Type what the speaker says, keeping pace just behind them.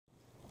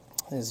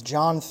It is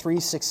John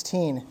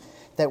 3:16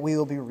 that we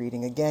will be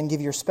reading. Again, give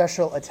your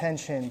special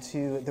attention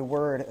to the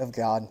Word of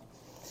God.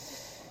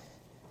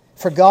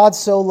 For God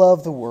so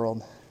loved the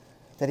world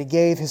that he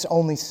gave his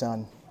only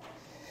Son,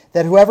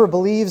 that whoever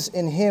believes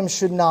in him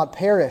should not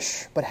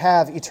perish, but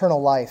have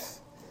eternal life.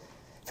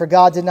 For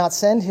God did not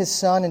send his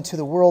Son into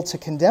the world to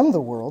condemn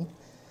the world,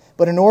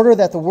 but in order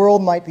that the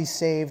world might be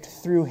saved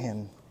through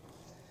him.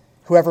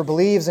 Whoever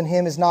believes in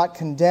him is not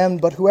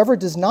condemned, but whoever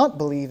does not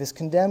believe is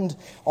condemned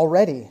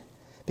already,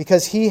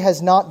 because he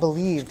has not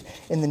believed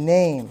in the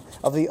name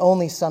of the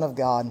only Son of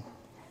God.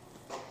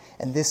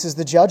 And this is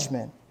the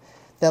judgment,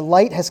 that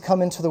light has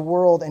come into the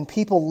world, and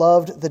people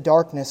loved the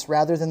darkness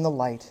rather than the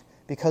light,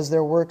 because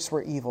their works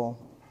were evil.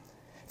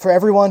 For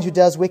everyone who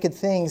does wicked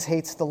things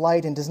hates the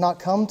light and does not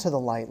come to the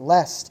light,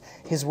 lest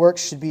his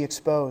works should be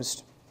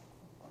exposed.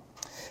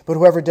 But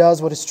whoever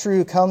does what is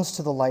true comes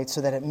to the light,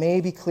 so that it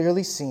may be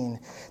clearly seen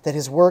that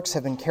his works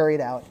have been carried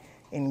out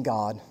in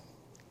God.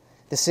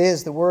 This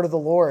is the word of the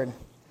Lord.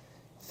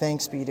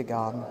 Thanks be to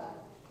God.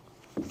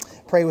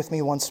 Pray with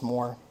me once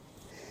more.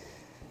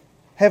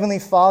 Heavenly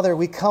Father,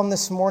 we come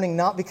this morning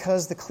not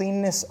because the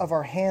cleanness of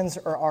our hands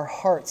or our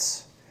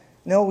hearts.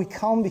 No, we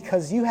come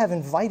because you have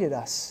invited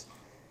us.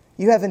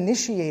 You have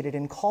initiated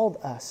and called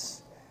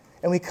us.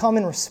 And we come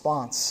in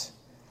response.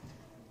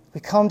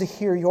 We come to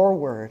hear your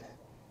word.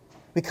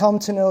 We come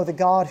to know the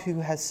God who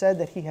has said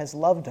that he has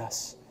loved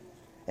us.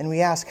 And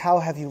we ask, how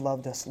have you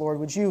loved us? Lord,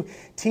 would you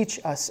teach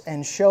us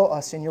and show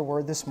us in your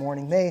word this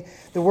morning? May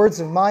the words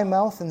of my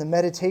mouth and the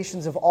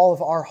meditations of all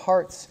of our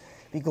hearts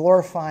be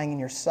glorifying in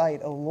your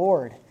sight, O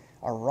Lord,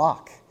 our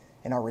rock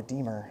and our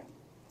Redeemer.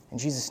 In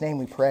Jesus' name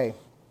we pray.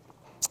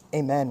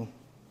 Amen.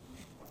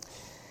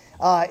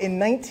 In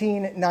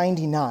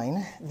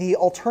 1999, the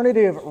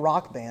alternative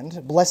rock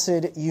band,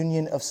 Blessed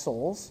Union of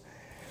Souls,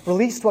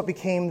 released what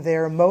became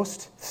their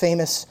most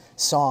famous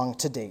song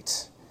to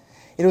date.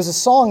 It was a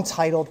song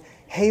titled,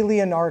 Hey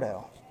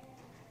Leonardo.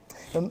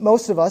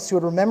 Most of us who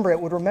would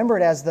remember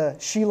it as the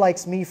She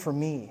Likes Me for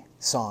Me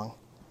song.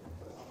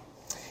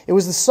 It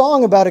was the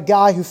song about a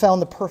guy who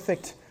found the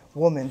perfect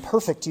woman.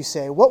 Perfect, you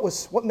say.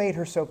 What made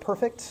her so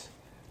perfect?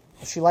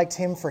 Well, she liked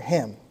him for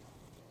him,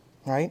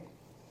 right?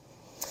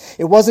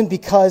 It wasn't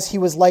because he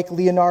was like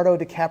Leonardo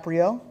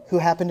DiCaprio, who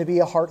happened to be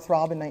a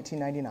heartthrob in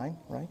 1999,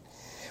 right?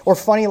 Or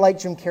funny like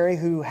Jim Carrey,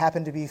 who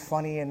happened to be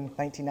funny in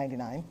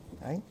 1999,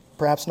 right?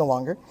 Perhaps no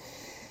longer.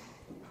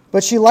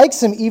 But she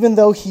likes him even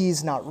though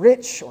he's not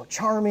rich or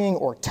charming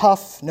or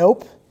tough,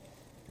 nope,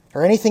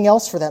 or anything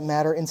else for that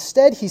matter.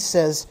 Instead, he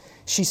says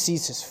she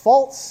sees his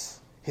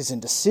faults, his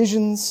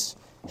indecisions,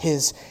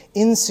 his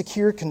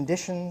insecure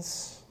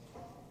conditions,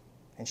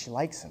 and she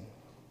likes him,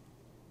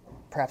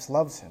 perhaps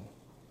loves him.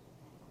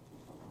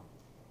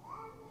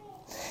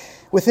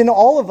 Within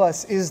all of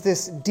us is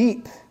this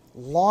deep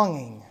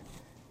longing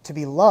to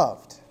be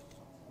loved.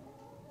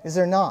 Is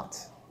there not?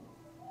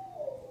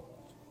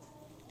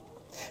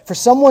 For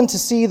someone to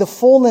see the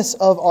fullness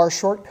of our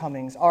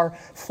shortcomings, our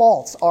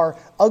faults, our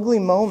ugly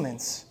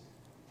moments,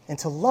 and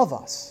to love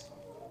us.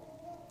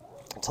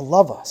 To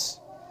love us.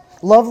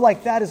 Love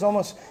like that is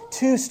almost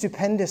too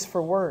stupendous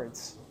for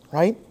words,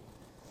 right?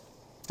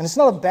 And it's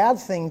not a bad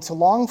thing to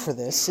long for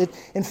this.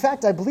 In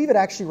fact, I believe it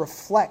actually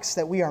reflects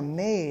that we are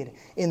made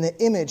in the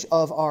image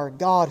of our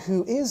God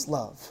who is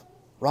love,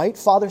 right?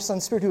 Father,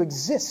 Son, Spirit, who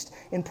exist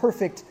in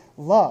perfect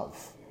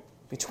love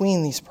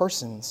between these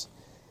persons.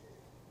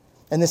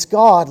 And this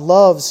God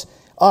loves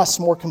us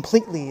more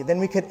completely than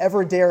we could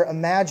ever dare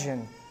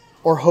imagine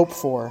or hope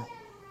for.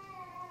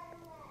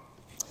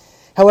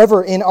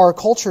 However, in our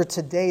culture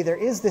today, there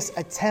is this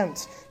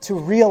attempt to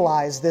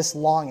realize this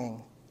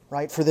longing,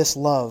 right, for this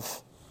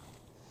love.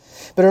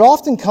 But it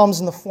often comes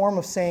in the form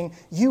of saying,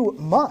 you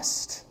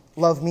must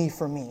love me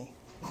for me,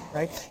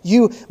 right?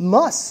 You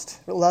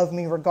must love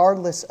me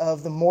regardless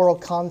of the moral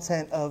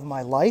content of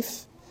my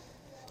life.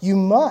 You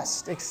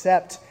must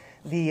accept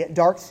the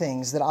dark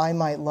things that I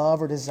might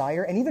love or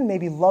desire, and even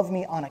maybe love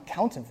me on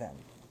account of them.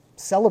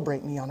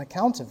 Celebrate me on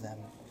account of them.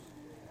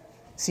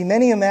 See,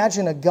 many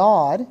imagine a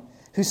God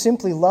who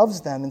simply loves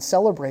them and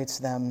celebrates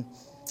them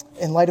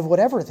in light of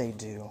whatever they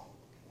do,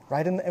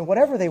 right? And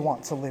whatever they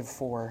want to live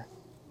for.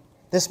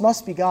 This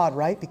must be God,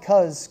 right?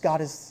 Because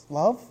God is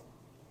love.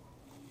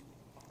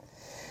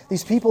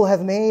 These people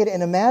have made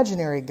an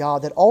imaginary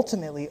God that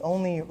ultimately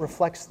only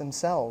reflects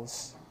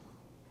themselves.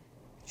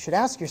 You should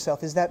ask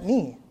yourself, is that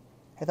me?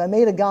 Have I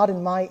made a God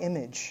in my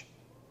image?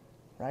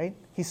 Right?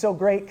 He's so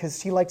great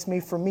because he likes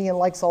me for me and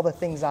likes all the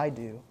things I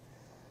do.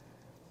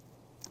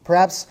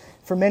 Perhaps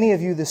for many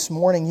of you this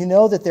morning, you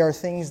know that there are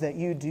things that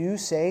you do,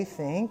 say,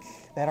 think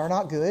that are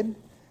not good,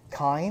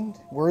 kind,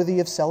 worthy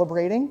of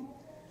celebrating.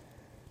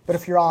 But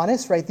if you're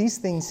honest, right, these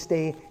things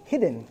stay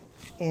hidden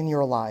in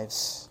your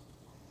lives.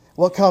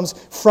 What comes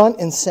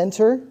front and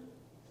center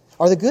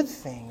are the good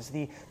things,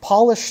 the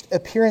polished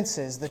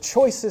appearances, the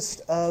choicest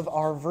of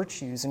our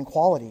virtues and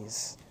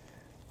qualities.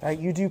 Right?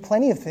 You do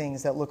plenty of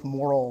things that look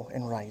moral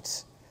and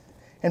right.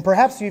 And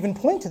perhaps you even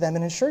point to them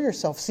and assure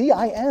yourself, see,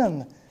 I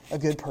am a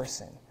good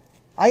person.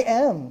 I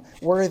am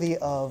worthy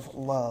of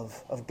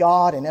love, of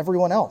God and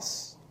everyone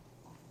else.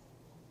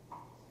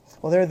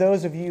 Well, there are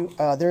those of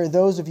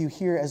you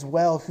here as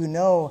well who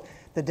know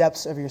the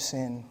depths of your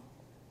sin.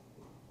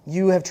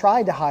 You have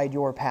tried to hide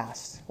your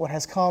past, what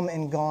has come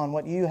and gone,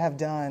 what you have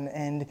done,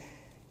 and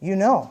you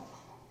know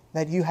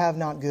that you have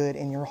not good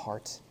in your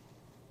heart.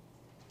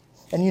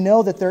 And you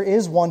know that there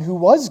is one who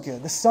was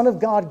good, the Son of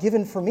God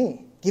given for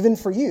me, given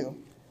for you.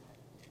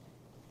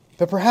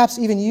 But perhaps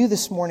even you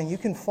this morning, you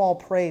can fall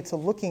prey to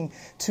looking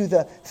to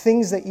the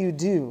things that you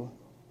do,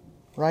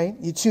 right?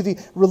 To the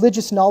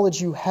religious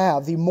knowledge you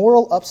have, the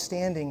moral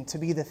upstanding to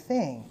be the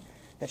thing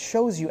that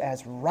shows you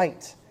as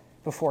right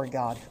before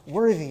God,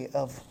 worthy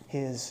of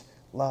His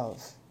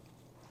love.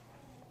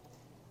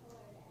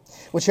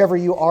 Whichever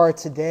you are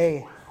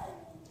today,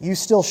 you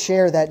still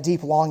share that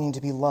deep longing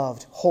to be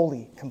loved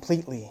wholly,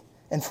 completely,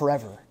 and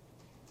forever.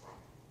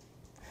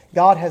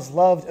 God has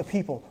loved a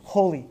people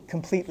wholly,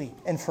 completely,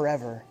 and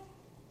forever.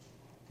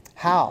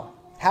 How?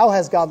 How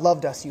has God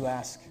loved us, you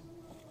ask?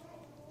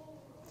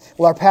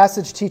 Well, our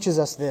passage teaches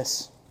us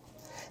this,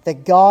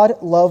 that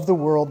God loved the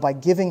world by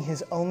giving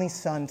His only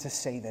Son to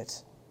save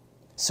it.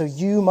 So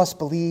you must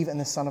believe in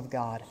the Son of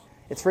God.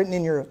 It's written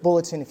in your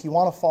bulletin. If you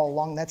want to follow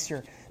along, that's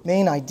your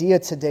main idea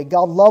today.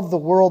 God loved the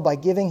world by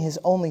giving His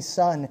only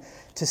Son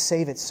to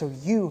save it. So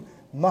you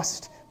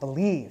must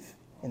believe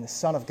in the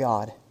Son of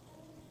God.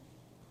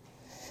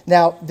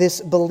 Now,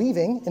 this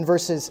believing in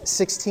verses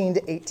 16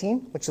 to 18,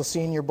 which you'll see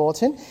in your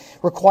bulletin,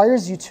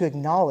 requires you to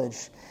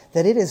acknowledge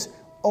that it is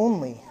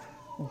only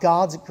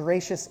God's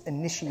gracious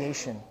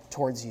initiation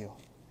towards you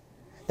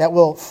that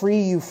will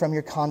free you from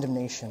your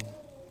condemnation.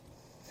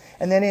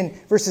 And then in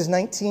verses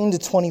 19 to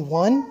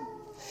 21,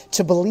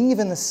 to believe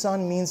in the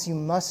Son means you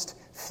must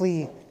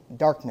flee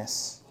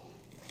darkness.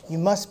 You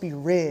must be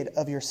rid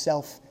of your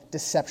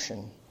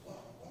self-deception.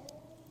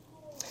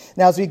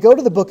 Now, as we go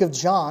to the book of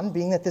John,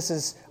 being that this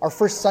is our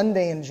first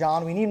Sunday in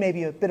John, we need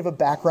maybe a bit of a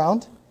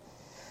background.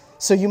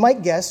 So you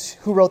might guess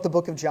who wrote the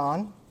book of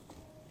John?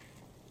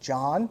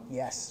 John?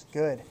 Yes,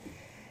 good.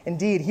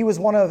 Indeed, he was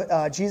one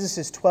of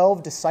Jesus'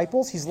 12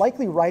 disciples. He's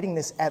likely writing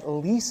this at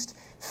least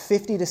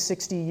 50 to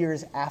 60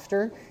 years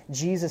after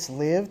Jesus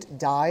lived,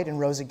 died, and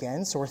rose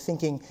again. So we're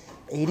thinking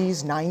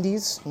 80s,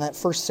 90s in that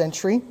first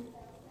century.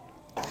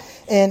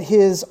 And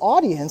his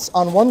audience,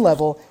 on one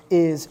level,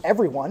 is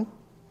everyone.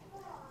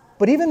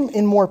 But even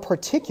in more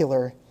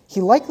particular,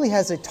 he likely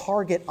has a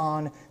target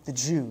on the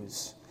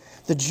Jews.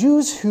 The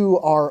Jews who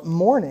are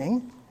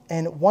mourning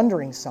and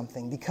wondering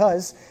something,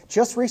 because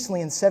just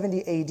recently in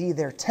 70 AD,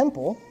 their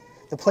temple,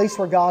 the place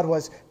where God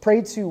was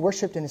prayed to,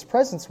 worshipped, and His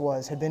presence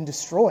had been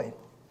destroyed.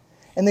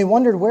 And they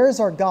wondered, where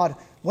is our God?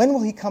 When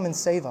will He come and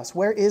save us?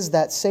 Where is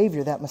that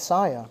Savior, that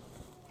Messiah?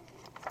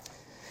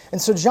 And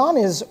so John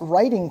is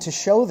writing to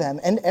show them,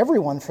 and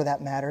everyone for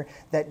that matter,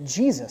 that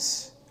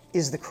Jesus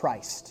is the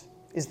Christ,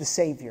 is the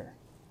Savior.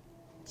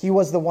 He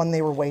was the one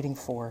they were waiting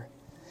for.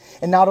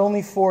 And not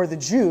only for the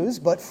Jews,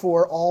 but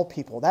for all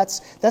people. That's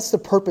the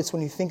purpose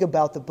when you think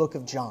about the book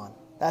of John.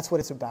 That's what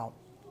it's about.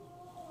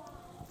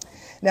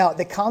 Now,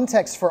 the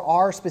context for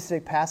our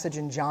specific passage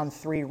in John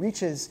 3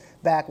 reaches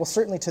back, well,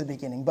 certainly to the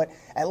beginning, but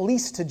at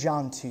least to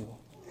John 2.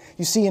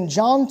 You see, in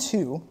John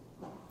 2,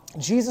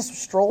 Jesus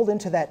strolled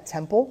into that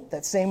temple,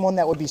 that same one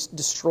that would be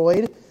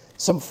destroyed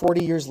some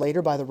 40 years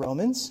later by the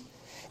Romans.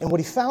 And what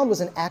he found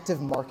was an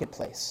active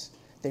marketplace.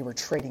 They were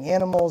trading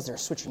animals, they were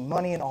switching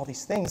money and all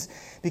these things.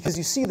 Because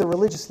you see, the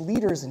religious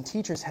leaders and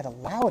teachers had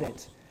allowed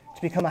it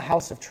to become a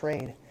house of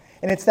trade.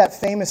 And it's that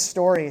famous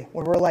story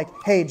where we're like,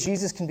 hey,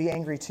 Jesus can be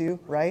angry too,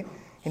 right?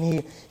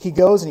 And he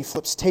goes and he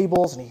flips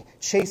tables and he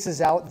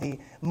chases out the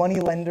money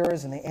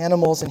lenders and the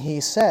animals. And he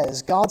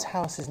says, God's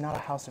house is not a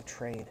house of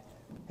trade.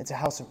 It's a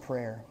house of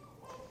prayer.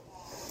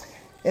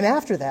 And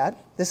after that,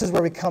 this is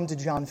where we come to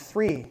John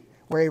 3,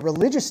 where a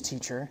religious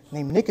teacher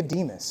named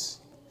Nicodemus,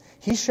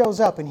 he shows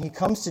up and he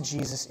comes to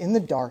Jesus in the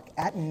dark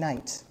at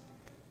night.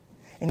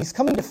 And he's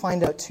coming to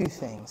find out two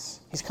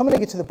things. He's coming to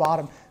get to the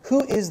bottom.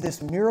 Who is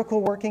this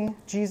miracle-working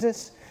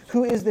Jesus?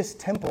 Who is this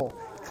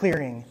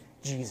temple-clearing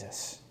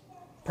Jesus?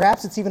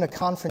 Perhaps it's even a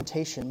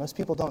confrontation. Most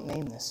people don't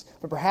name this.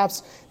 But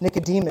perhaps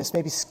Nicodemus,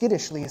 maybe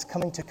skittishly, is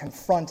coming to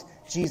confront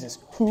Jesus.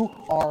 Who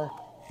are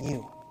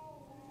you?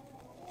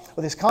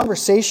 Well, this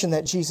conversation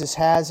that Jesus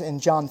has in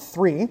John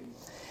 3,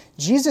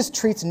 Jesus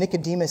treats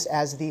Nicodemus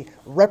as the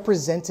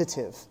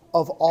representative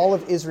of all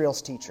of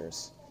Israel's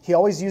teachers. He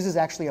always uses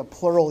actually a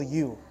plural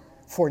you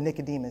for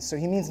Nicodemus. So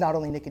he means not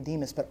only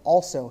Nicodemus, but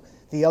also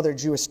the other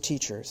Jewish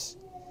teachers.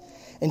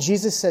 And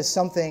Jesus says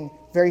something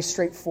very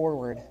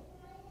straightforward.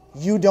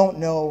 You don't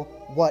know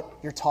what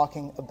you're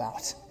talking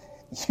about.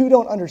 You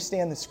don't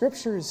understand the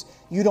Scriptures.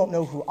 You don't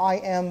know who I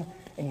am.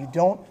 And you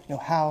don't know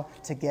how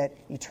to get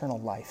eternal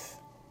life.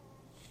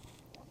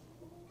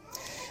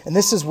 And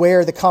this is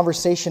where the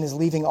conversation is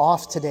leaving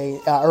off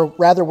today, or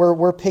rather where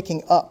we're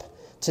picking up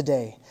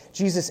today.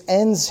 Jesus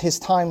ends his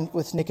time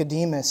with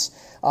Nicodemus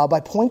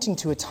by pointing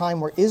to a time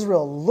where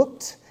Israel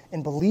looked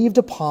and believed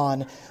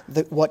upon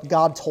what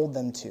God told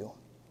them to.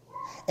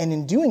 And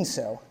in doing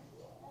so,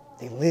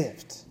 they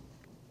lived.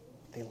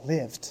 They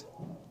lived.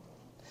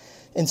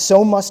 And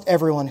so must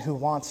everyone who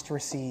wants to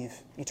receive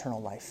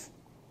eternal life.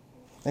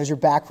 There's your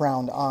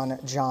background on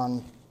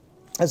John.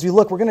 As we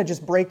look, we're going to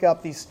just break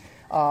up these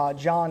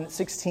John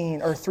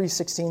 16 or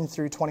 3:16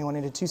 through 21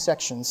 into two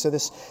sections. So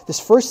this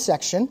first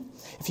section,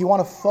 if you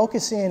want to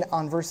focus in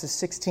on verses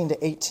 16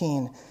 to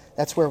 18,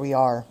 that's where we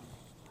are.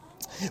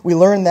 We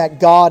learn that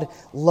God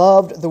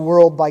loved the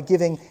world by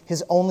giving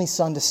his only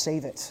Son to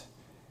save it,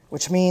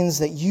 which means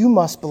that you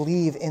must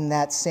believe in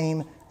that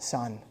same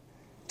Son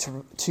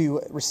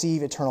to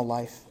receive eternal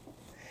life.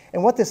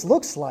 And what this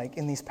looks like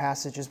in these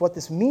passages, what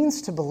this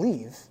means to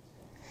believe,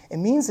 it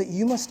means that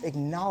you must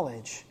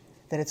acknowledge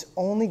that it's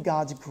only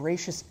God's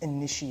gracious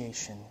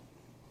initiation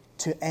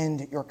to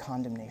end your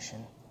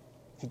condemnation.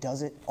 He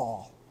does it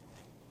all.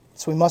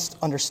 So we must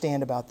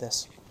understand about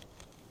this.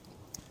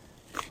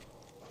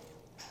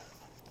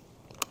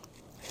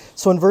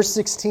 So in verse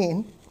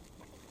 16,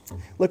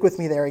 look with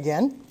me there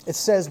again. It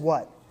says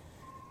what?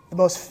 The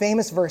most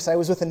famous verse. I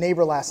was with a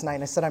neighbor last night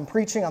and I said, I'm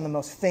preaching on the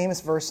most famous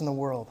verse in the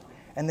world.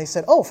 And they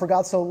said, oh, for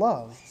God so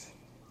loved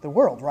the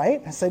world,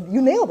 right? I said,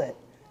 you nailed it.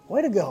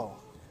 Way to go.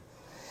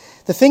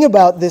 The thing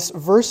about this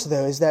verse,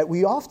 though, is that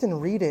we often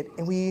read it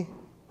and we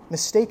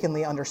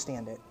mistakenly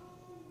understand it.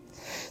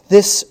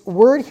 This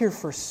word here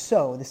for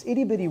so, this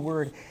itty-bitty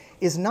word,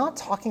 is not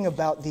talking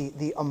about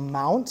the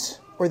amount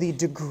or the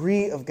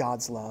degree of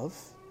God's love.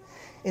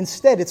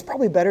 Instead, it's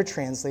probably better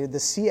translated, the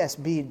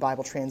CSB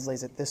Bible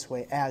translates it this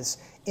way, as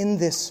in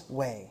this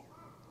way.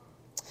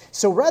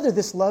 So rather,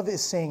 this love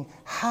is saying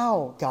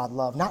how God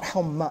loved, not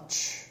how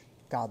much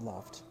God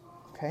loved.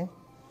 Okay?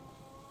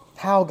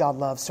 How God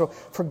loved. So,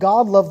 for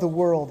God loved the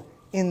world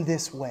in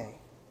this way.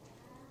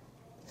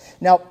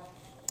 Now,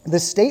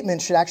 this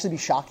statement should actually be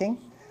shocking.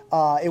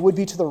 It would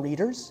be to the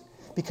readers,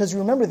 because you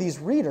remember these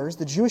readers,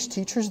 the Jewish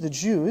teachers, the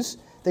Jews,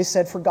 they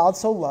said, for God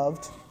so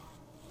loved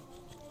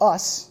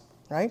us,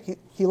 right?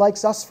 He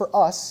likes us for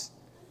us,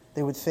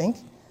 they would think.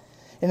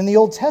 And in the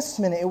Old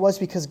Testament, it was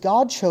because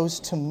God chose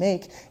to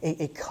make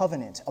a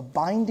covenant, a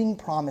binding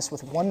promise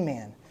with one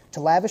man to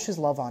lavish his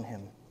love on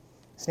him.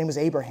 His name was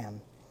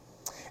Abraham.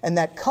 And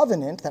that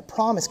covenant, that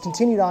promise,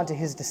 continued on to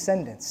his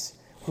descendants,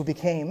 who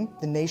became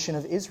the nation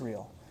of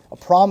Israel. A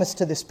promise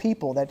to this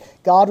people that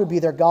God would be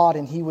their God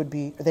and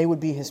they would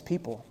be his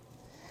people.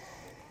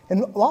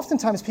 And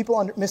oftentimes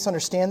people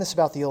misunderstand this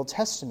about the Old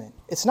Testament.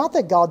 It's not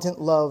that God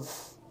didn't love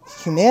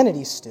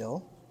humanity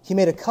still. He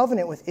made a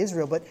covenant with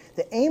Israel, but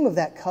the aim of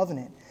that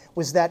covenant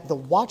was that the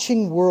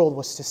watching world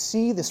was to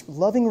see this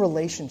loving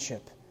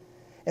relationship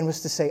and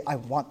was to say, I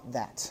want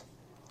that.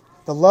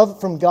 The love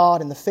from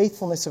God and the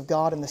faithfulness of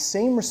God and the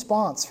same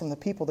response from the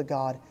people to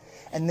God,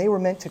 and they were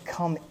meant to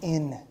come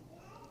in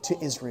to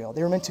Israel.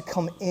 They were meant to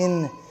come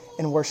in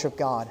and worship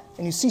God.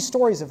 And you see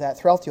stories of that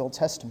throughout the Old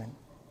Testament.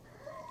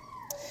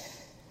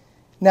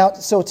 Now,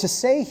 so to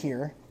say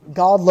here,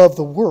 God loved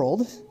the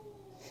world,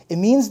 it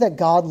means that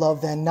God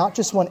loved then not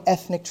just one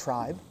ethnic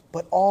tribe,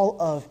 but all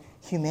of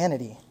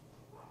humanity.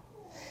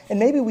 And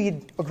maybe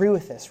we'd agree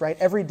with this, right?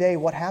 Every day,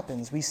 what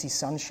happens? We see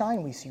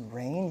sunshine, we see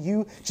rain.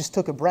 You just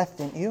took a breath,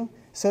 didn't you?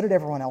 So did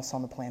everyone else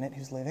on the planet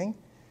who's living.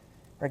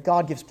 Right?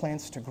 God gives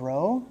plants to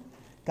grow.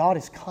 God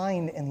is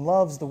kind and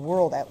loves the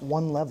world at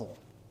one level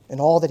in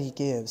all that he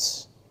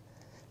gives.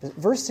 But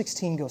verse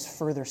 16 goes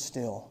further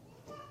still.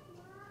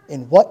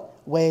 In what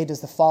way does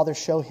the Father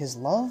show his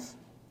love?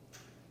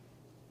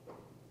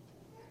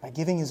 By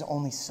giving his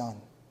only Son,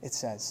 it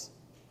says.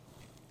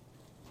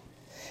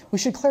 We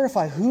should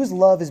clarify whose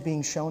love is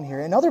being shown here.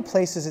 In other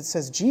places it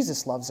says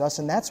Jesus loves us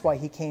and that's why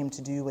he came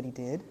to do what he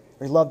did.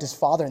 Or he loved his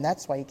Father and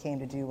that's why he came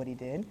to do what he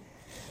did.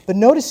 But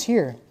notice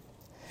here,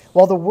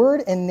 while the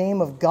word and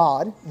name of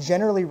God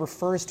generally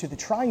refers to the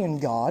triune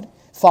God,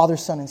 Father,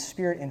 Son, and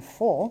Spirit in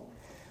full,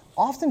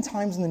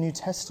 oftentimes in the New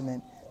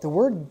Testament, the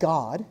word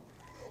God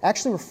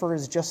actually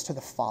refers just to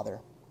the Father.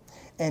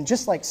 And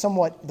just like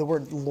somewhat the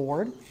word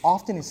Lord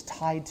often is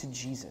tied to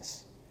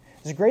Jesus.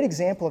 There's a great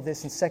example of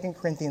this in 2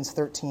 Corinthians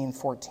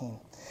 13:14.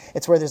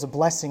 It's where there's a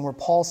blessing where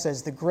Paul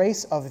says, the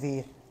grace of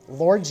the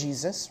Lord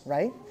Jesus,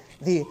 right?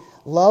 The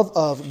love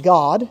of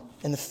God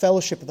and the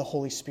fellowship of the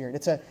Holy Spirit.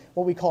 It's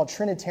what we call a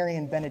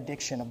Trinitarian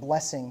benediction, a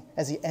blessing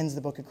as he ends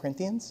the book of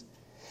Corinthians.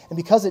 And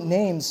because it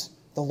names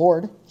the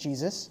Lord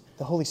Jesus,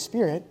 the Holy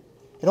Spirit,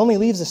 it only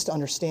leaves us to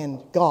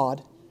understand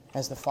God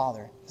as the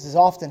Father. This is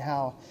often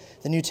how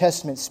the New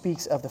Testament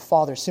speaks of the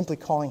Father, simply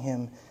calling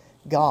him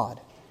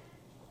God.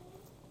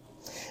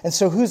 And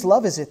so whose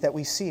love is it that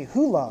we see?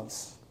 Who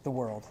loves the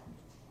world?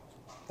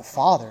 The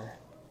Father.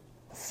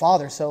 The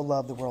Father so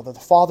loved the world. The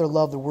Father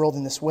loved the world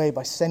in this way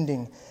by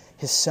sending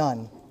his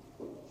Son.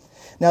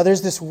 Now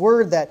there's this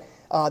word that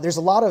there's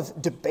a lot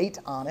of debate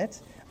on it.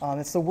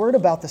 It's the word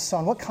about the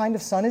Son. What kind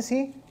of Son is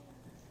he?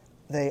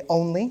 The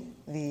only,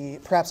 the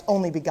perhaps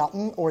only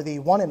begotten, or the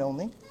one and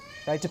only,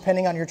 right?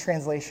 Depending on your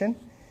translation.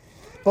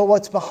 But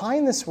what's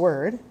behind this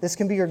word, this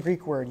can be your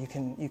Greek word you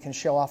can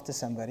show off to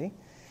somebody,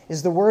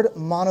 is the word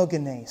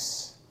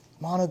monogenes.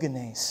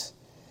 Monogenes.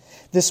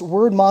 This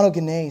word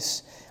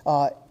monogenes,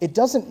 it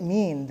doesn't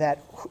mean that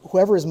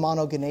whoever is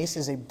monogenes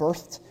is a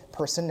birthed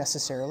person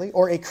necessarily,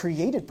 or a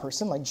created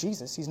person like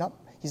Jesus. He's not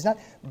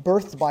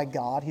birthed by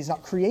God. He's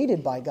not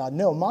created by God.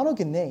 No,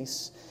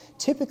 monogenes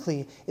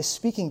typically is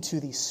speaking to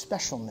the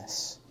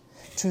specialness,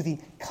 to the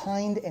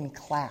kind and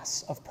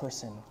class of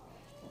person.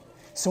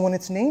 So when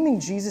it's naming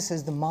Jesus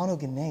as the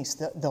monogenes,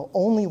 the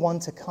only one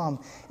to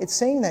come, it's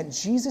saying that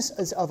Jesus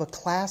is of a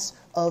class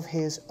of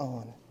his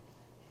own.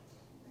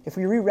 If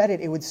we reread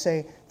it, it would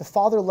say, the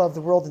Father loved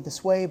the world in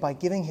this way by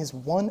giving his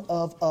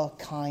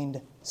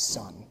one-of-a-kind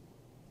Son.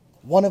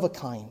 One of a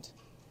kind.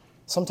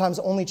 Sometimes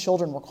only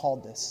children were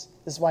called this.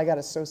 This is why I got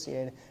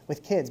associated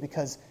with kids,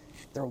 because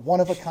they're one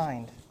of a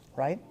kind,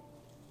 right?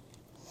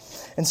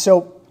 And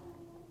so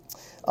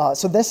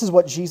this is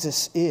what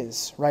Jesus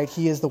is, right?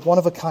 He is the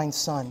one-of-a-kind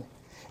Son.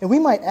 And we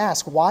might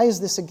ask, why is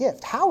this a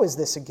gift? How is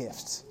this a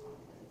gift,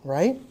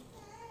 right?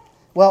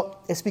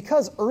 Well, it's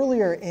because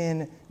earlier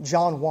in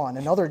John 1,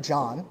 another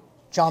John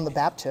the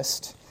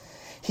Baptist,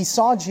 he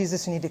saw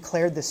Jesus and he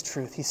declared this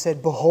truth. He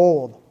said,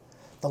 "Behold,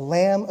 the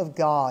Lamb of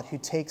God who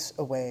takes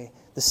away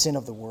the sin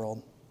of the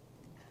world."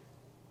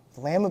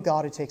 The Lamb of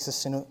God who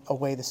takes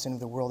away the sin of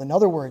the world. In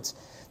other words,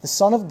 the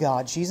Son of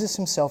God, Jesus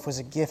himself, was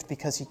a gift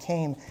because he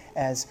came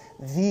as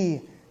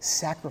the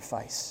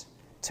sacrifice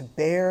to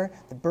bear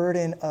the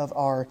burden of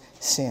our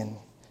sin,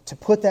 to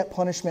put that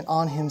punishment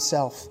on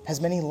himself, as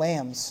many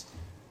lambs,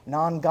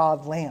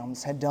 non-God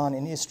lambs, had done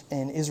in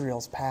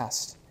Israel's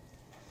past.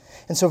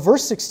 And so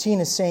verse 16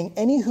 is saying,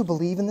 any who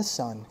believe in the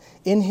Son,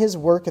 in his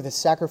work of his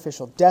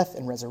sacrificial death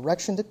and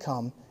resurrection to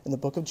come, in the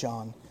book of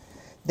John,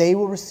 they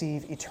will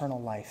receive eternal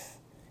life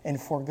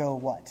and forego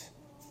what?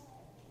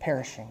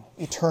 Perishing.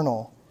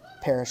 Eternal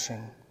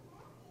perishing.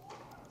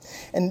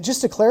 And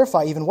just to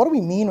clarify even, what do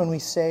we mean when we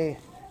say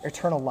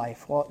eternal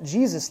life? Well,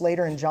 Jesus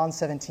later in John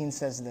 17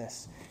 says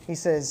this. He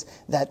says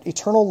that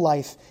eternal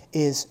life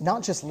is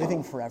not just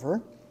living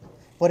forever,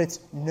 but it's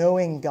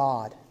knowing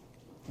God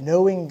and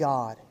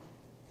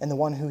the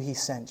one who he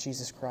sent,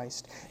 Jesus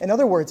Christ. In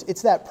other words,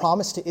 it's that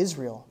promise to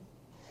Israel.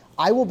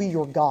 I will be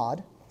your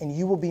God and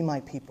you will be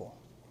my people.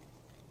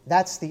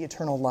 That's the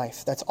eternal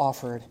life that's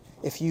offered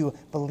if you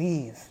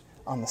believe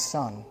on the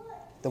Son,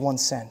 the one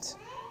sent.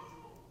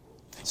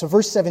 So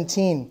verse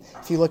 17,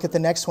 if you look at the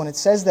next one, it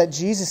says that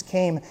Jesus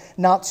came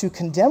not to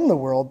condemn the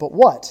world, but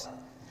what?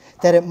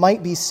 That it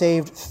might be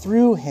saved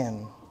through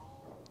him.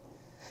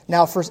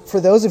 Now, for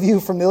those of you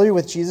familiar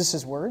with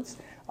Jesus' words,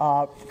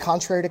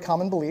 contrary to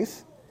common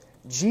belief,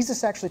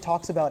 Jesus actually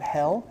talks about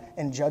hell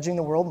and judging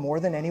the world more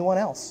than anyone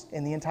else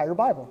in the entire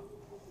Bible.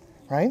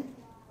 Right?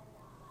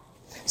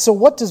 So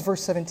what does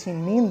verse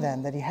 17 mean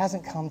then, that he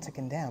hasn't come to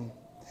condemn?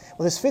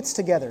 Well, this fits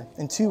together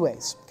in two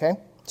ways, okay?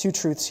 Two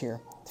truths here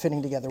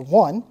fitting together.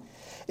 One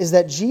is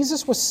that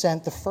Jesus was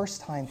sent the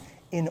first time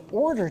in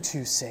order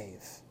to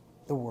save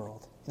the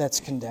world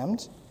that's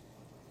condemned.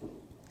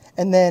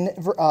 And then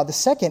the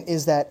second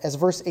is that, as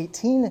verse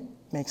 18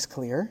 makes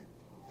clear,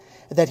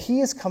 that he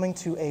is coming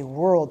to a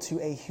world, to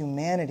a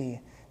humanity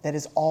that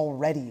is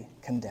already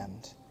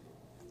condemned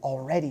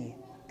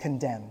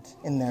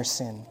in their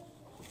sin.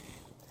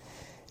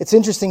 It's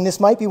interesting, this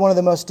might be one of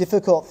the most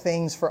difficult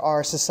things for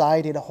our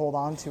society to hold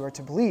on to or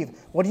to believe.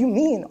 What do you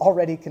mean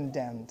already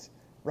condemned,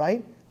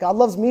 right? God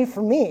loves me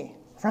for me,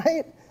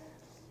 right?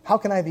 How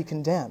can I be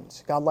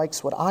condemned? God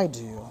likes what I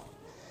do.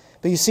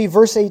 But you see,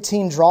 verse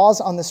 18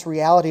 draws on this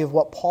reality of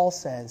what Paul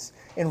says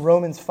in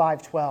Romans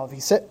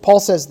 5:12.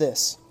 Paul says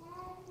this.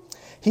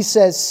 He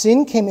says,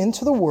 sin came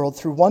into the world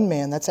through one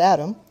man, that's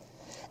Adam,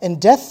 and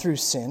death through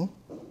sin.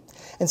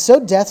 And so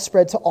death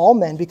spread to all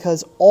men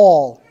because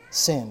all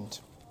sinned.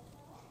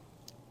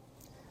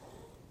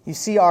 You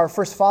see, our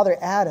first father,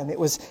 Adam, it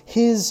was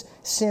his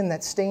sin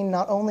that stained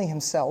not only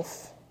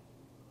himself,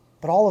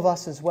 but all of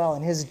us as well.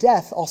 And his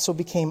death also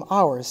became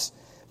ours.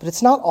 But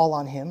it's not all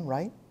on him,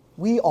 right?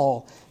 We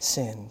all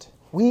sinned.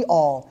 We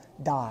all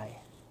die.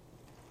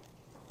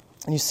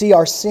 And you see,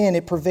 our sin,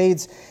 it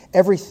pervades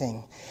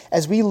everything.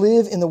 As we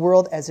live in the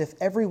world as if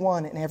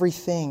everyone and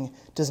everything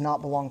does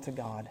not belong to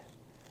God.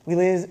 We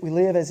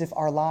live as if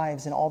our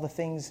lives and all the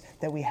things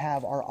that we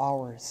have are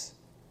ours.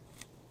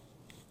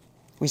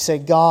 We say,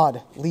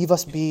 God, leave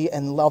us be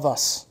and love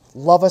us.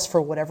 Love us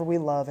for whatever we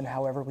love and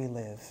however we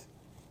live.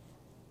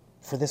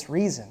 For this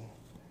reason,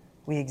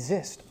 we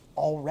exist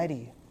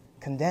already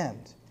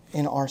condemned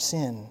in our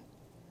sin.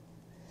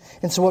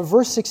 And so what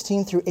verse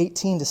 16 through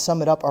 18, to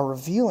sum it up, are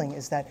revealing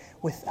is that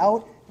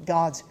without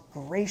God's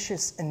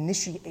gracious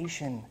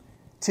initiation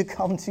to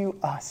come to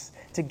us,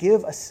 to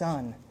give a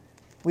son,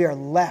 we are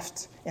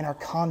left in our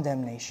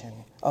condemnation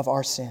of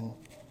our sin.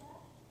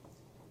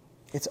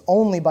 It's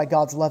only by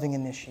God's loving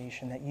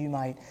initiation that you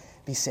might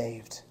be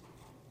saved.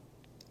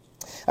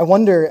 I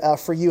wonder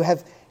for you,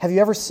 have you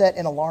ever set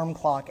an alarm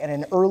clock at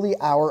an early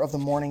hour of the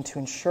morning to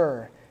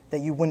ensure that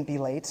you wouldn't be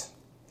late?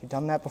 You've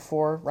done that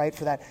before, right?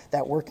 For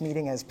that work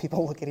meeting, as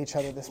people look at each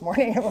other this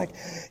morning, I'm like,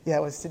 yeah,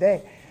 it was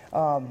today.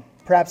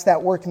 Perhaps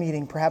that work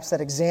meeting, perhaps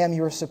that exam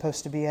you were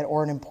supposed to be at,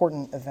 or an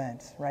important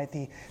event, right?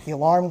 The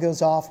alarm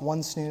goes off,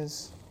 1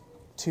 snooze,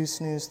 2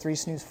 snooze, 3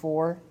 snooze,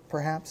 4,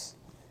 perhaps.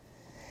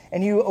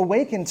 And you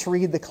awaken to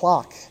read the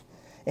clock,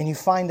 And you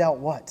find out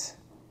what?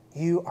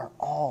 You are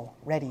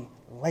already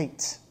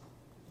late.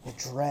 The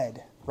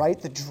dread, right?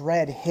 The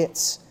dread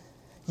hits.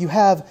 You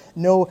have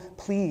no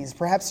pleas.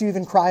 Perhaps you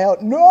even cry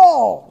out,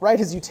 no, right,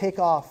 as you take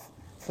off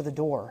for the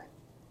door.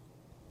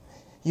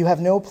 You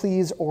have no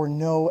pleas or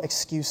no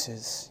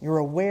excuses. You're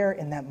aware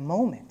in that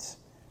moment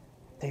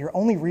that your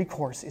only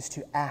recourse is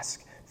to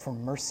ask for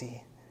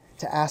mercy,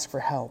 to ask for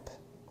help.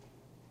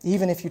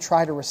 Even if you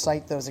try to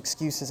recite those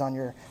excuses on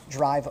your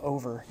drive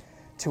over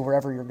to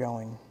wherever you're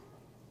going.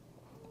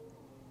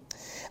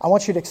 I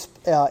want you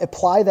to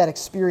apply that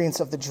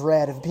experience of the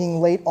dread of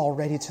being late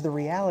already to the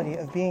reality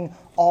of being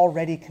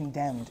already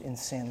condemned in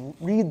sin.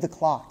 Read the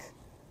clock.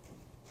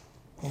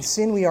 In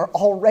sin, we are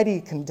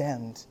already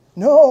condemned.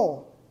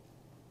 No!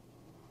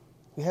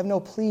 We have no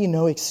plea,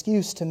 no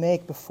excuse to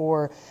make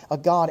before a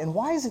God. And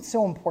why is it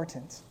so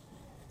important?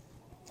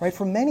 Right?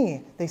 For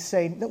many, they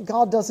say, no,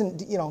 God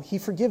doesn't, He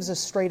forgives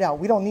us straight out.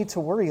 We don't need to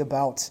worry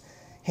about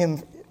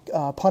Him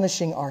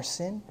punishing our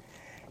sin.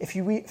 If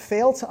we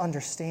fail to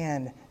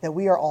understand that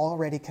we are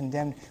already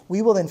condemned,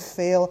 we will then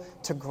fail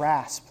to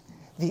grasp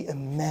the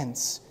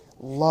immense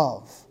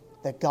love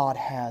that God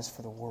has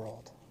for the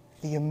world.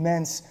 The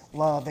immense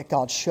love that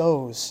God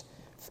shows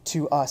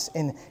to us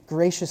in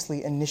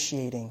graciously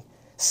initiating,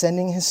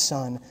 sending His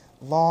Son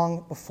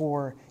long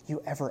before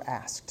you ever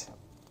asked.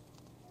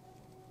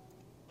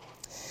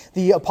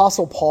 The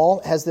Apostle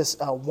Paul has this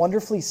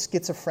wonderfully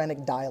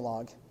schizophrenic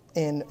dialogue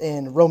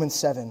in Romans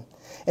 7.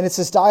 And it's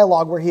this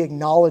dialogue where he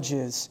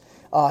acknowledges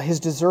his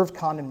deserved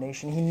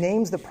condemnation. He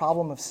names the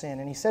problem of sin,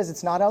 and he says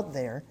it's not out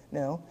there.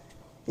 No,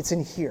 it's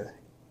in here.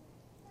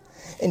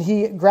 And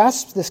he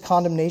grasps this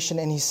condemnation,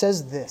 and he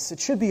says this. It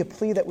should be a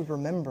plea that we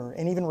remember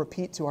and even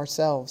repeat to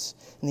ourselves.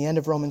 In the end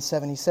of Romans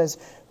 7, he says,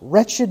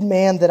 "Wretched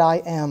man that I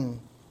am,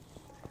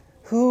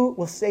 who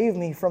will save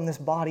me from this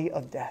body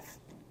of death?"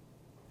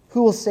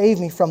 Who will save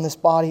me from this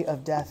body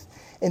of death?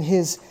 And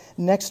his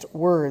next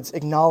words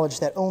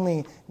acknowledge that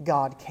only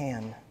God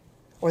can,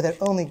 or that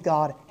only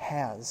God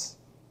has.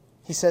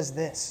 He says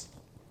this,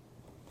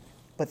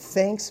 "But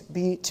thanks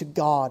be to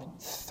God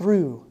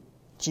through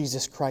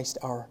Jesus Christ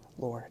our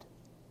Lord."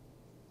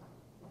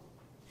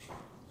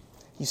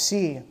 You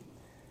see,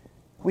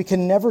 we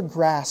can never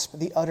grasp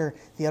the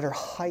utter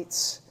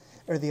heights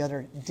or the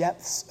utter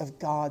depths of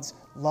God's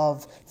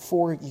love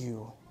for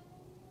you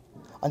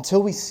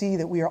until we see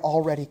that we are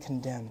already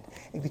condemned.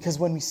 Because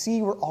when we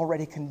see we're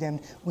already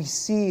condemned, we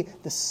see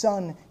the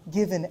Son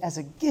given as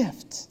a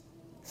gift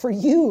for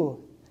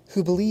you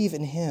who believe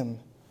in Him.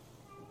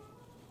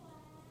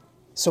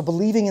 So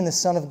believing in the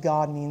Son of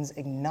God means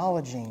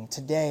acknowledging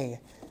today,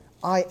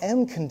 I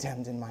am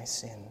condemned in my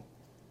sin.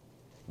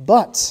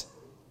 But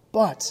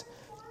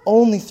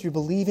only through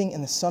believing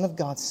in the Son of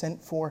God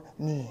sent for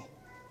me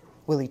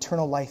will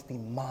eternal life be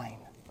mine.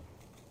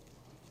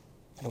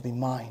 It'll be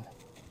mine.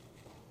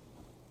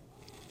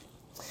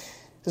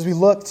 As we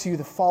look to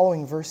the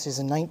following verses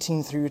in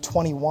 19 through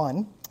 21,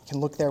 you can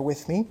look there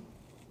with me.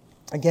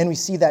 Again, we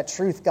see that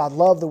truth. God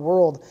loved the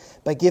world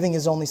by giving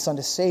His only Son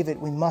to save it.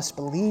 We must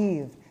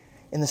believe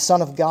in the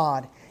Son of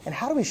God. And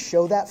how do we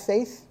show that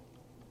faith?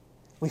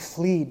 We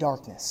flee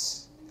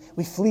darkness.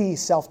 We flee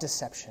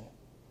self-deception.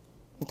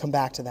 We'll come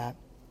back to that.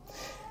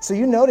 So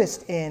you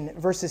noticed in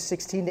verses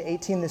 16 to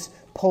 18 this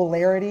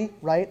polarity,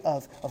 right,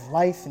 of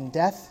life and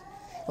death.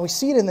 And we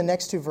see it in the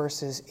next two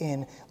verses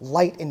in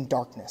light and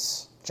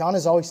darkness. John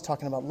is always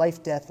talking about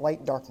life, death,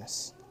 light,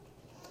 darkness.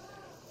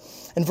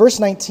 In verse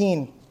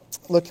 19,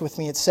 look with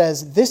me, it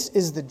says, "This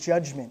is the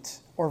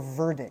judgment or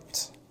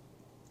verdict.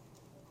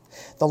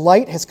 The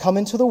light has come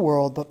into the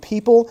world, but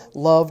people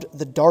loved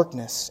the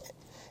darkness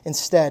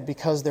instead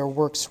because their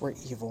works were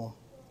evil."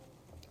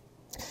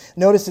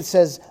 Notice it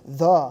says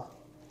the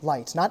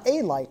light, not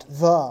a light,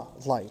 the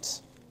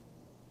light.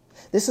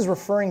 This is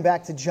referring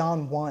back to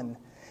John 1.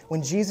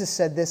 When Jesus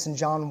said this in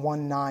John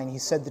 1:9, He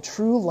said the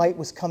true light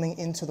was coming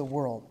into the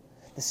world,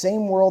 the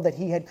same world that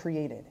He had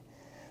created.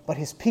 But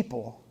His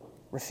people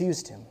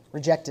refused Him,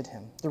 rejected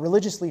Him. The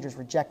religious leaders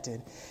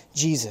rejected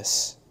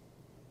Jesus,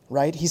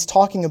 right? He's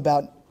talking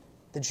about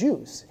the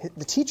Jews,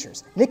 the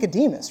teachers.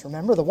 Nicodemus,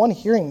 remember, the one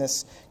hearing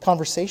this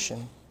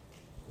conversation.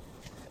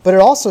 But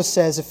it also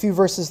says a few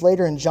verses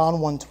later in John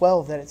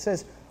 1:12 that it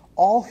says,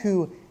 all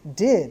who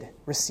did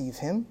receive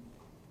Him,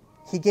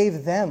 He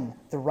gave them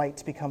the right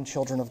to become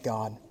children of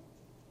God.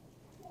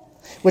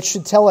 Which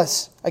should tell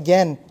us,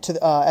 again,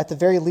 at the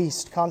very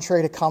least,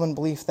 contrary to common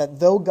belief, that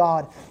though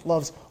God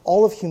loves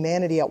all of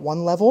humanity at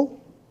one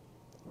level,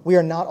 we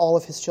are not all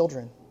of His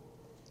children.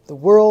 The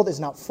world is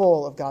not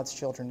full of God's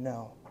children,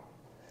 no.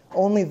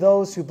 Only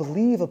those who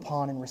believe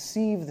upon and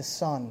receive the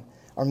Son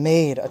are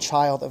made a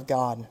child of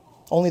God.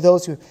 Only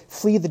those who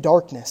flee the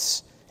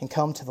darkness and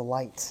come to the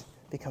light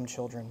become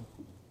children.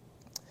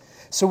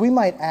 So we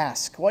might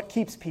ask, what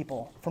keeps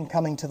people from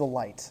coming to the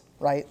light,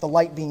 right? The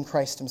light being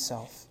Christ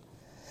Himself.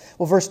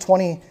 Well, verse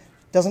 20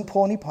 doesn't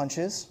pull any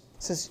punches.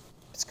 It says,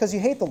 it's because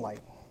you hate the light,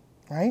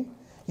 right?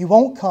 You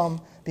won't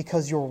come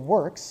because your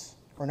works,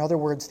 or in other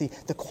words,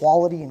 the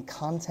quality and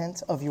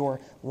content of your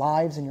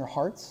lives and your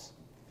hearts,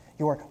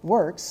 Your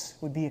works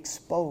would be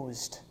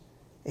exposed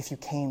if you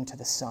came to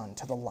the sun,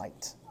 to the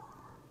light.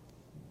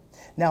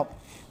 Now,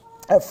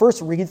 at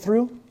first read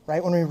through,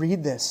 right, when we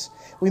read this,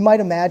 we might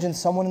imagine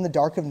someone in the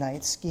dark of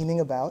night scheming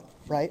about,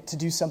 right, to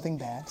do something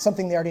bad,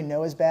 something they already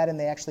know is bad and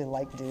they actually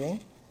like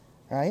doing,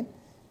 right?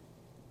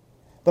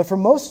 But for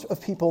most of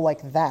people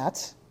like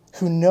that,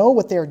 who know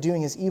what they are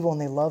doing is evil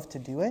and they love to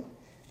do it,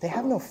 they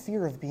have no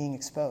fear of being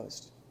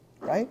exposed,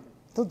 right?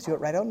 They'll do it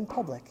right out in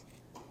public.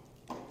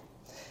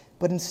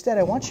 But instead,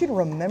 I want you to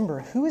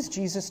remember, who is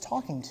Jesus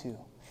talking to?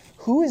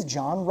 Who is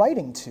John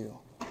writing to?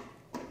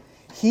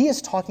 He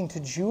is talking to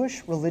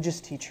Jewish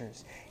religious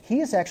teachers.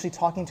 He is actually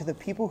talking to the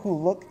people who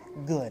look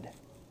good,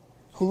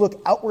 who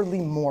look outwardly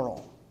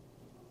moral.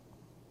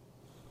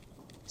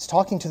 He's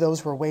talking to those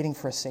who are waiting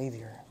for a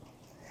Savior.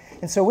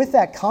 And so with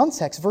that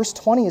context, verse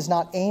 20 is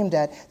not aimed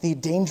at the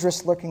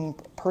dangerous-looking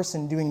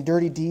person doing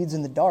dirty deeds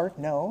in the dark.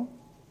 No,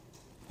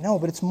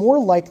 but it's more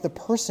like the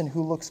person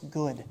who looks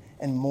good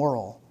and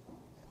moral,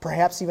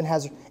 perhaps even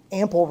has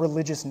ample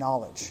religious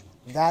knowledge.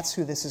 That's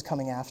who this is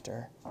coming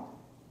after.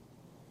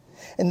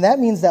 And that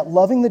means that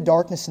loving the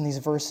darkness in these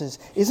verses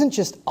isn't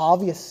just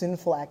obvious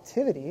sinful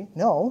activity,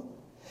 no,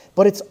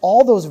 but it's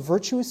all those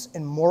virtuous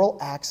and moral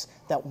acts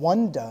that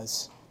one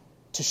does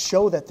to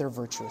show that they're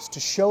virtuous, to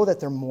show that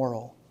they're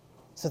moral,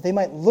 so that they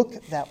might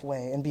look that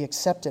way and be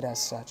accepted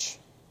as such.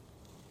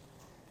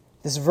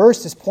 This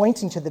verse is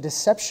pointing to the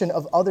deception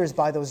of others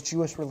by those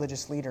Jewish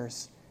religious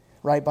leaders,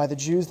 right, by the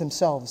Jews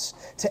themselves,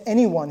 to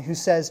anyone who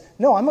says,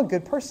 no, I'm a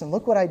good person,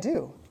 look what I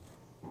do.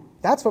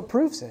 That's what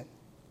proves it.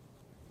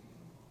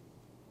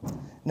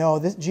 No,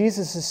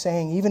 Jesus is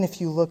saying, even if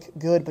you look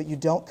good but you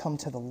don't come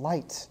to the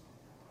light,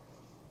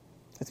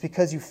 it's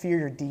because you fear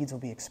your deeds will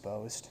be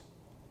exposed.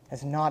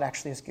 It's not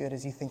actually as good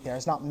as you think they are.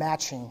 It's not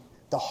matching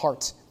the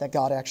heart that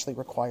God actually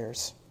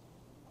requires.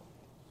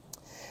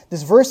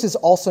 This verse is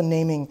also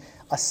naming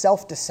a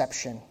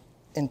self-deception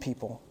in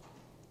people,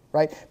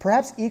 right?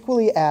 Perhaps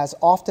equally as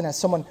often as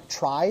someone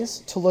tries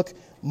to look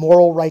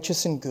moral,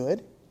 righteous, and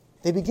good,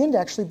 they begin to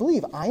actually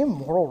believe, I am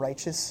moral,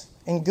 righteous,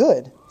 and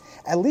good.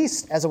 At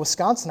least as a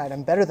Wisconsinite,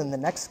 I'm better than the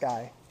next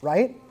guy,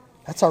 right?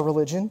 That's our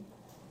religion.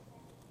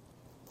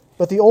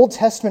 But the Old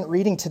Testament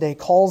reading today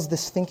calls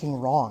this thinking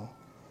wrong.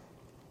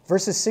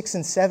 Verses 6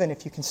 and 7,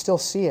 if you can still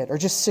see it, or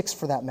just 6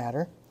 for that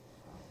matter,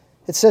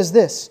 it says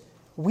this,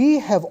 we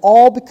have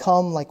all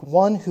become like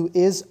one who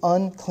is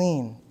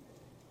unclean.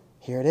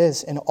 Here it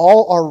is. And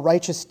all our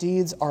righteous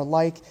deeds are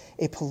like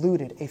a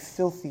polluted, a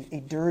filthy, a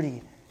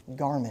dirty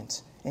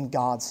garment in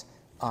God's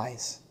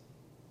eyes.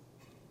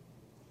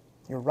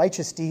 Your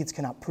righteous deeds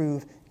cannot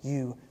prove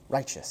you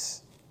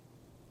righteous.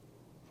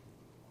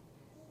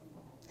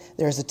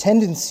 There's a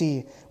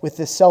tendency with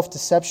this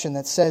self-deception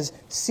that says,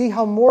 see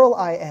how moral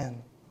I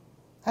am.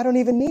 I don't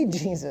even need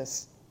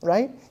Jesus,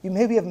 right? You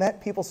maybe have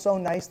met people so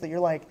nice that you're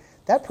like,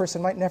 that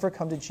person might never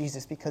come to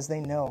Jesus because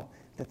they know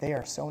that they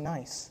are so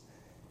nice.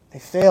 They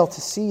fail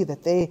to see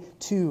that they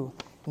too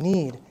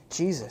need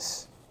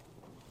Jesus.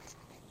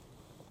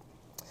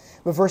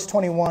 But verse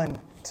 21,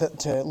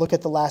 to look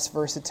at the last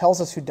verse, it tells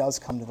us who does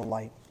come to the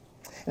light.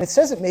 And it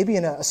says it maybe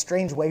in a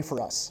strange way for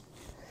us.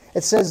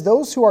 It says,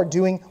 those who are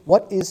doing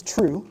what is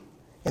true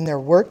in their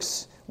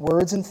works,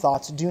 words, and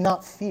thoughts do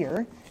not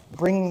fear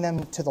bringing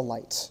them to the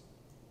light.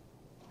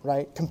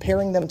 Right?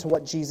 Comparing them to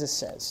what Jesus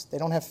says. They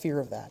don't have fear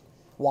of that.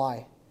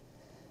 Why?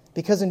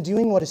 Because in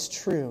doing what is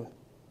true,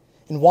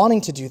 in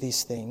wanting to do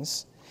these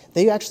things,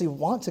 they actually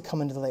want to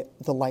come into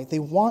the light. They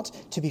want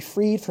to be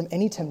freed from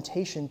any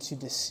temptation to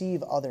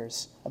deceive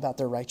others about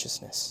their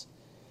righteousness,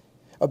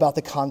 about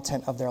the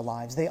content of their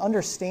lives. They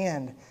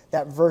understand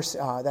that verse,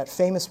 that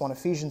famous one,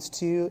 Ephesians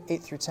 2,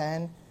 8 through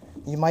 10.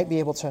 You might be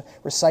able to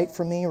recite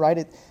for me,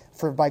 right?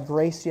 For by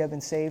grace you have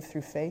been saved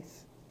through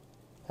faith.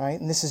 Right?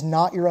 And this is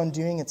not your own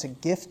doing. It's a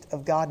gift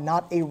of God,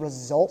 not a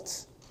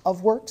result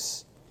of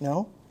works.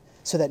 No.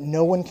 So that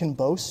no one can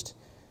boast.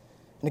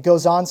 And it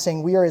goes on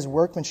saying, we are his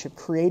workmanship,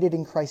 created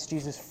in Christ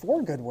Jesus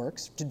for good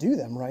works, to do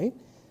them, right?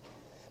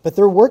 But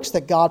they're works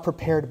that God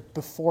prepared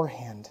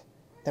beforehand,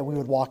 that we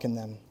would walk in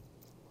them.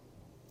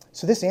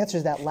 So this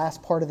answers that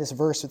last part of this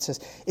verse. It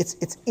says,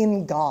 it's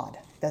in God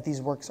that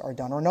these works are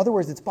done. Or in other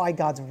words, it's by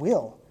God's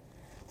will.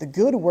 The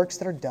good works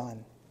that are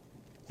done,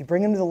 you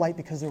bring them to the light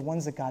because they're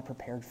ones that God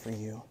prepared for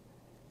you.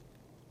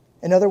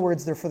 In other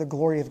words, they're for the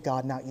glory of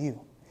God, not you.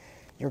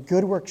 Your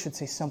good work should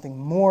say something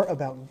more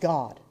about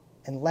God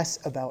and less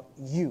about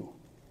you.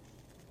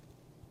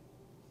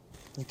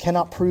 You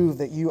cannot prove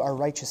that you are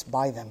righteous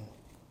by them.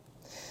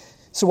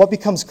 So what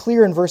becomes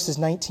clear in verses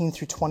 19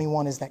 through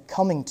 21 is that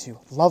coming to,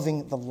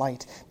 loving the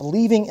light,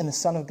 believing in the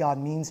Son of God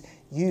means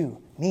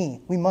you, me,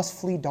 we must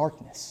flee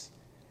darkness.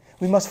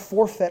 We must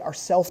forfeit our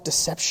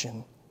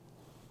self-deception.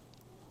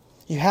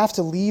 You have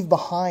to leave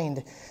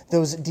behind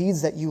those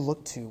deeds that you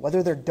look to,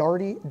 whether they're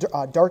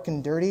dark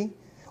and dirty,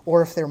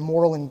 or if they're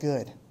moral and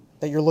good,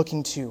 that you're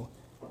looking to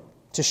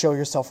show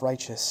yourself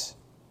righteous.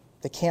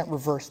 They can't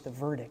reverse the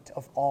verdict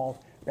of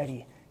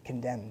already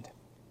condemned.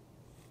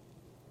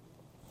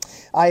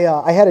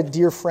 I had a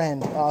dear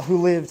friend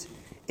who lived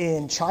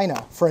in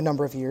China for a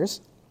number of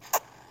years.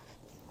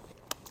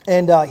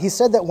 And he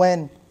said that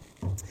when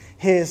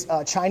his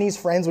Chinese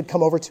friends would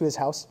come over to his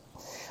house,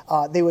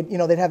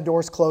 they'd have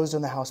doors closed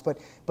in the house, but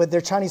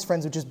their Chinese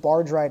friends would just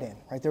barge right in,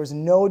 right? There was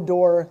no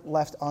door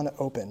left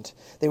unopened.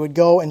 They would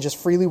go and just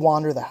freely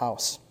wander the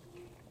house.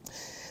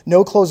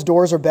 No closed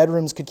doors or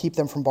bedrooms could keep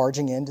them from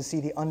barging in to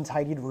see the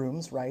untidied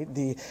rooms, right?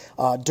 The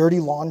dirty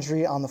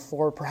laundry on the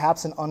floor,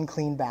 perhaps an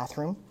unclean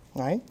bathroom,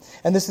 right?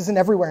 And this isn't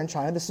everywhere in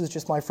China. This is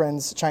just my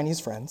friends, Chinese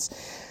friends.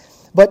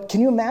 But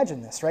can you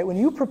imagine this, right? When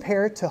you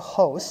prepare to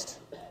host,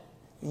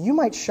 you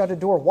might shut a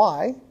door.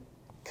 Why?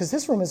 Because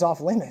this room is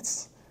off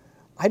limits.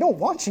 I don't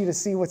want you to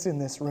see what's in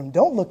this room.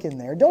 Don't look in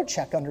there. Don't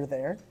check under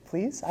there,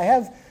 please. I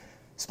have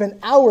spent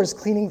hours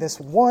cleaning this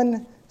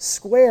one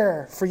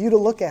square for you to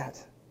look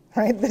at.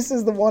 Right? This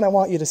is the one I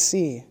want you to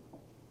see.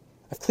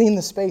 I've cleaned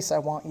the space I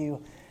want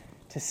you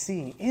to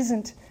see.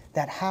 Isn't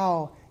that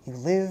how you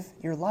live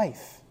your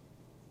life?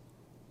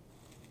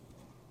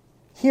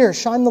 Here,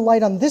 shine the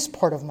light on this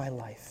part of my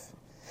life.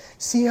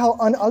 See how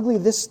unugly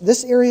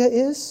this area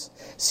is?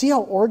 See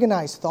how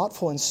organized,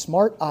 thoughtful, and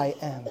smart I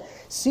am.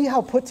 See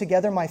how put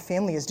together my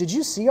family is. Did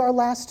you see our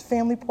last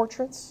family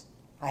portraits?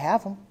 I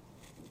have them.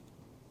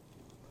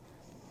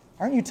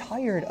 Aren't you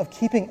tired of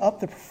keeping up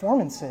the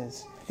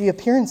performances, the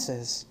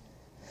appearances?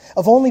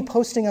 Of only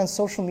posting on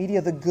social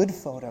media the good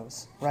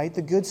photos, right?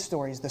 The good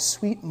stories, the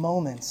sweet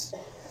moments,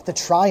 the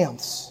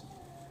triumphs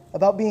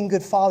about being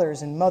good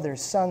fathers and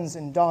mothers, sons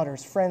and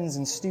daughters, friends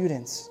and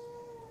students,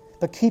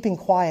 but keeping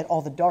quiet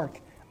all the dark,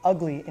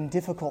 ugly, and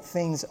difficult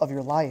things of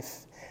your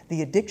life,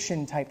 the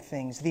addiction type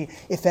things, the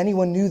if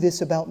anyone knew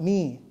this about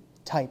me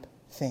type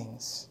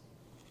things.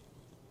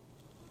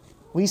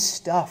 We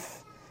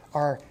stuff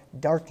our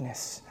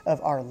darkness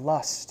of our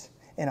lust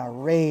and our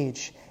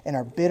rage and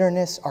our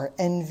bitterness, our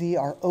envy,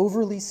 our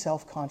overly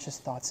self-conscious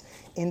thoughts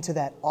into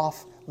that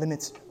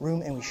off-limits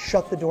room, and we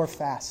shut the door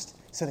fast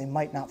so they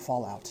might not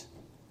fall out.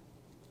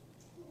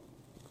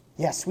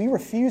 Yes, we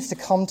refuse to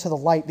come to the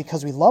light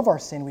because we love our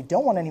sin. We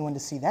don't want anyone to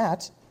see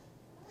that.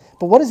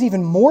 But what is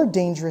even more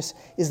dangerous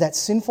is that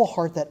sinful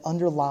heart that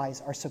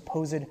underlies our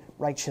supposed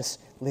righteous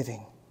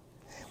living.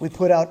 We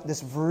put out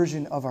this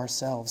version of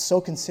ourselves so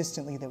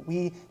consistently that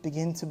we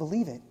begin to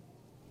believe it.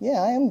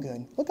 Yeah, I am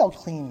good. Look how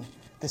clean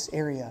this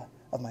area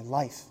of my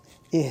life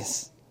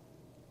is.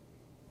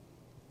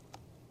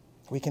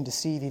 We can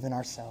deceive even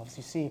ourselves.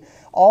 You see,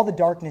 all the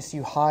darkness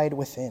you hide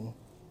within,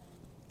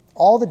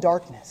 all the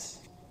darkness,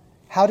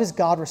 how does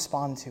God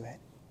respond to it?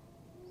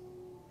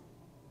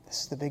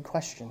 This is the big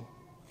question.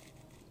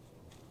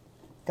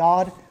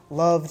 God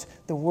loved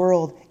the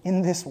world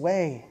in this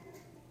way.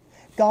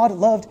 God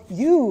loved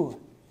you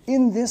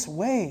in this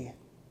way.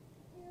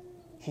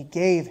 He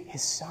gave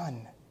His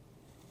Son.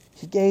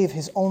 He gave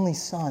His only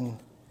Son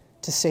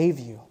to save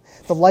you.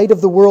 The light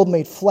of the world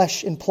made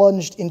flesh and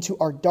plunged into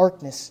our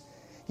darkness.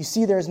 You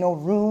see, there is no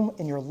room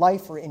in your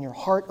life or in your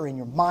heart or in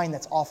your mind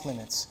that's off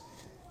limits.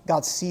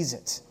 God sees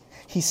it.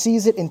 He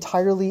sees it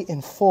entirely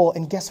in full.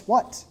 And guess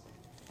what?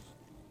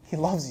 He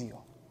loves you.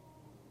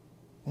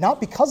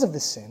 Not because of the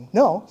sin.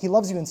 No, He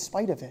loves you in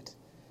spite of it.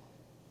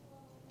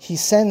 He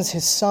sends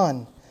His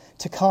Son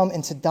to come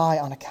and to die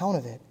on account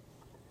of it.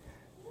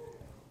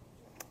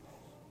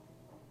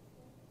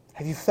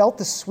 Have you felt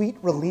the sweet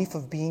relief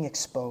of being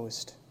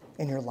exposed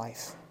in your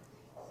life?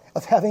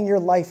 Of having your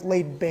life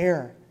laid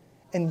bare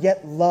and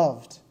yet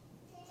loved?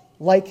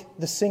 Like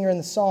the singer in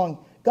the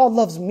song, God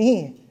loves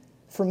me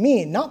for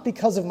me, not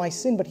because of my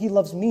sin, but He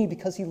loves me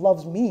because He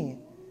loves me.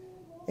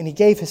 And He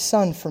gave His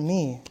Son for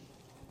me.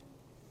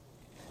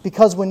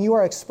 Because when you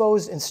are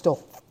exposed and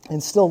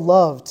still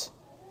loved,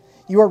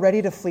 you are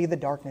ready to flee the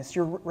darkness.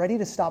 You're ready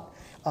to stop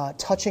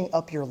touching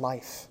up your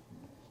life.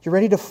 You're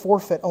ready to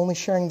forfeit only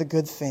sharing the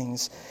good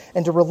things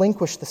and to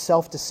relinquish the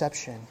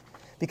self-deception.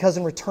 Because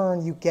in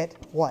return, you get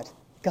what?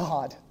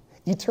 God.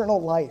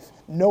 Eternal life.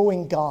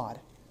 Knowing God.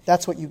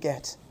 That's what you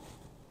get.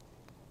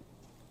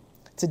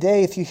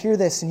 Today, if you hear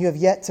this and you have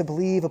yet to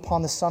believe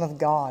upon the Son of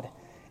God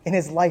in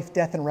His life,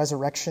 death, and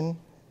resurrection,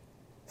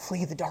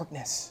 flee the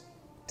darkness.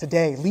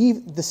 Today,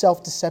 leave the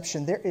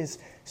self-deception. There is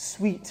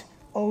sweet,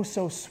 oh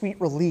so sweet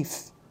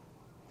relief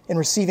in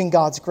receiving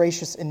God's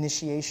gracious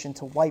initiation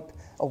to wipe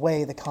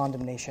away the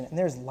condemnation. And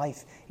there's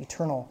life,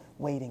 eternal,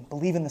 waiting.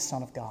 Believe in the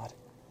Son of God.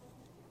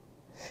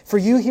 For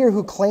you here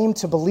who claim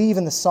to believe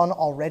in the Son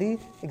already,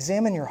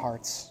 examine your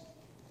hearts.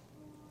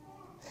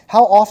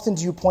 How often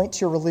do you point to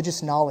your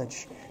religious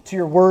knowledge, to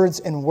your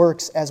words and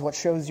works as what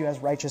shows you as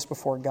righteous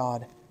before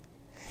God?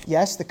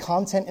 Yes, the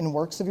content and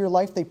works of your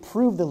life, they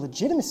prove the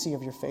legitimacy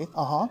of your faith.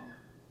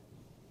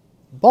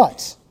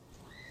 But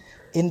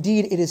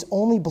indeed, it is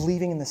only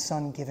believing in the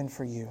Son given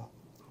for you.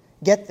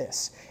 Get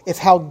this. If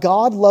how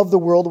God loved the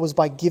world was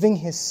by giving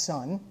His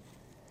Son,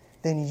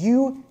 then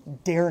you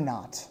dare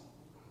not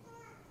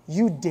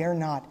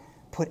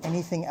put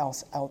anything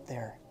else out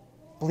there,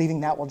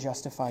 believing that will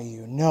justify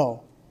you.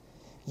 No.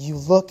 You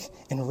look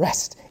and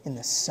rest in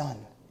the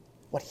Son,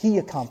 what He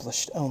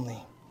accomplished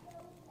only.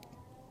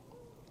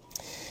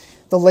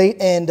 The late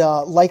and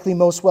likely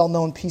most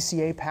well-known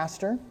PCA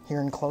pastor, here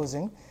in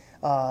closing,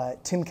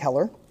 Tim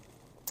Keller,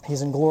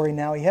 he's in glory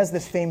now. He has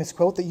this famous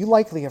quote that you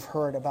likely have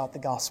heard about the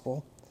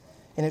gospel,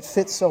 and it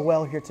fits so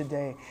well here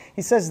today.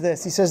 He says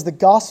this, he says, "The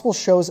gospel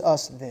shows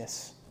us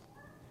this.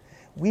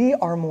 We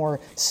are more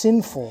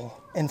sinful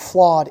and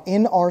flawed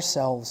in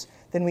ourselves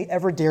than we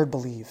ever dared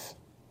believe.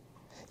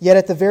 Yet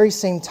at the very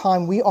same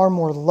time, we are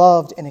more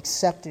loved and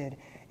accepted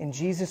in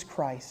Jesus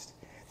Christ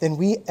than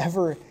we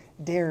ever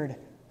dared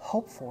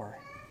hope for."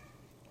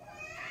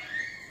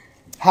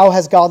 How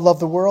has God loved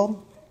the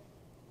world?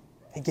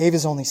 He gave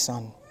His only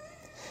Son,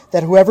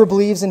 that whoever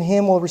believes in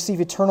Him will receive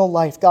eternal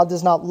life. God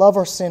does not love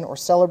our sin or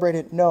celebrate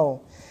it.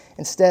 No.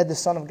 Instead, the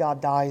Son of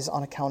God dies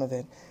on account of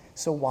it.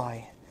 So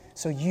why?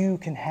 So you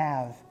can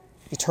have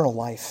eternal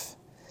life.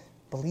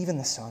 Believe in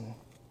the Son.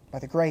 By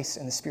the grace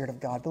and the Spirit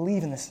of God,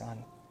 believe in the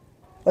Son.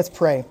 Let's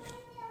pray.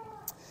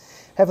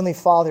 Heavenly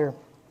Father,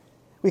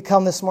 we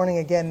come this morning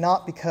again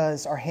not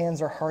because our hands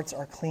or hearts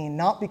are clean,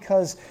 not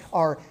because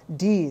our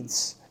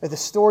deeds or the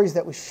stories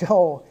that we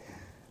show,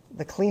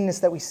 the cleanness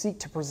that we seek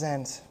to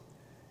present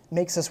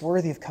makes us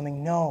worthy of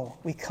coming. No,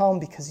 we come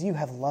because you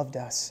have loved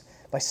us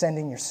by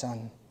sending your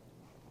Son.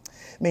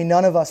 May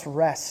none of us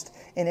rest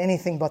in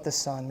anything but the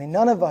Son. May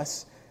none of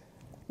us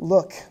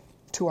look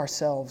to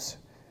ourselves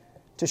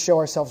to show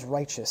ourselves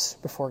righteous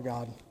before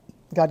God.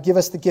 God, give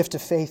us the gift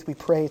of faith, we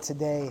pray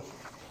today.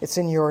 It's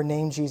in your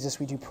name, Jesus,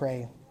 we do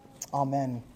pray. Amen.